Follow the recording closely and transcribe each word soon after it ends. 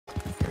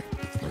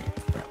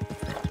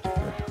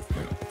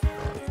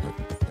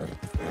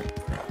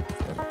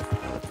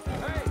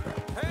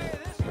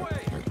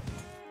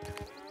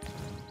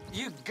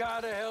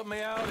try to help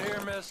me out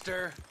here,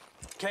 mister?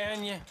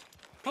 Can you?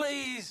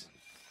 Please?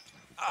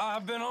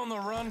 I've been on the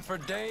run for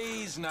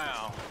days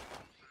now.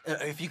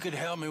 If you could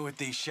help me with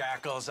these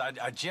shackles,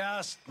 I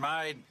just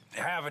might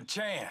have a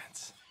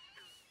chance.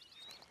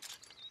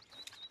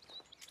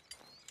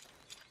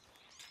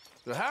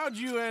 So how'd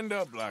you end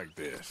up like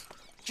this?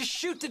 Just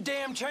shoot the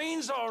damn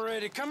chains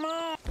already, come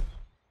on!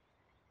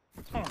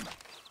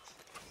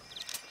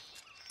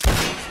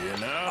 You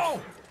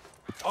know?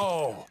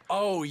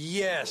 Oh,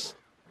 yes.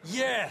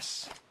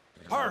 Yes!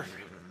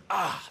 Perfect.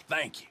 Ah,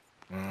 thank you.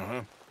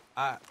 Uh-huh.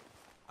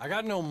 I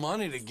got no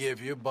money to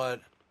give you,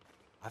 but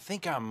I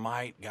think I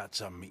might got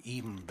something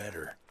even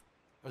better.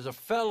 There's a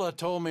fella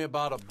told me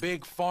about a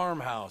big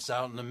farmhouse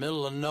out in the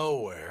middle of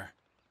nowhere,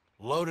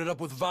 loaded up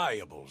with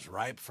valuables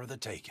ripe for the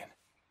taking.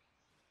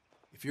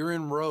 If you're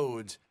in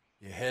Rhodes,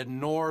 you head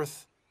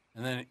north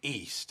and then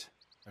east.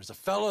 There's a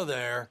fella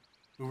there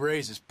who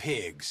raises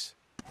pigs.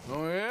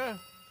 Oh, yeah?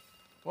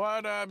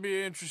 Why'd I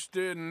be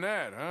interested in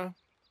that, huh?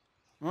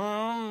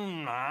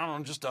 I don't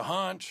know, just a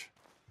hunch.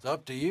 It's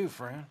up to you,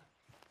 friend.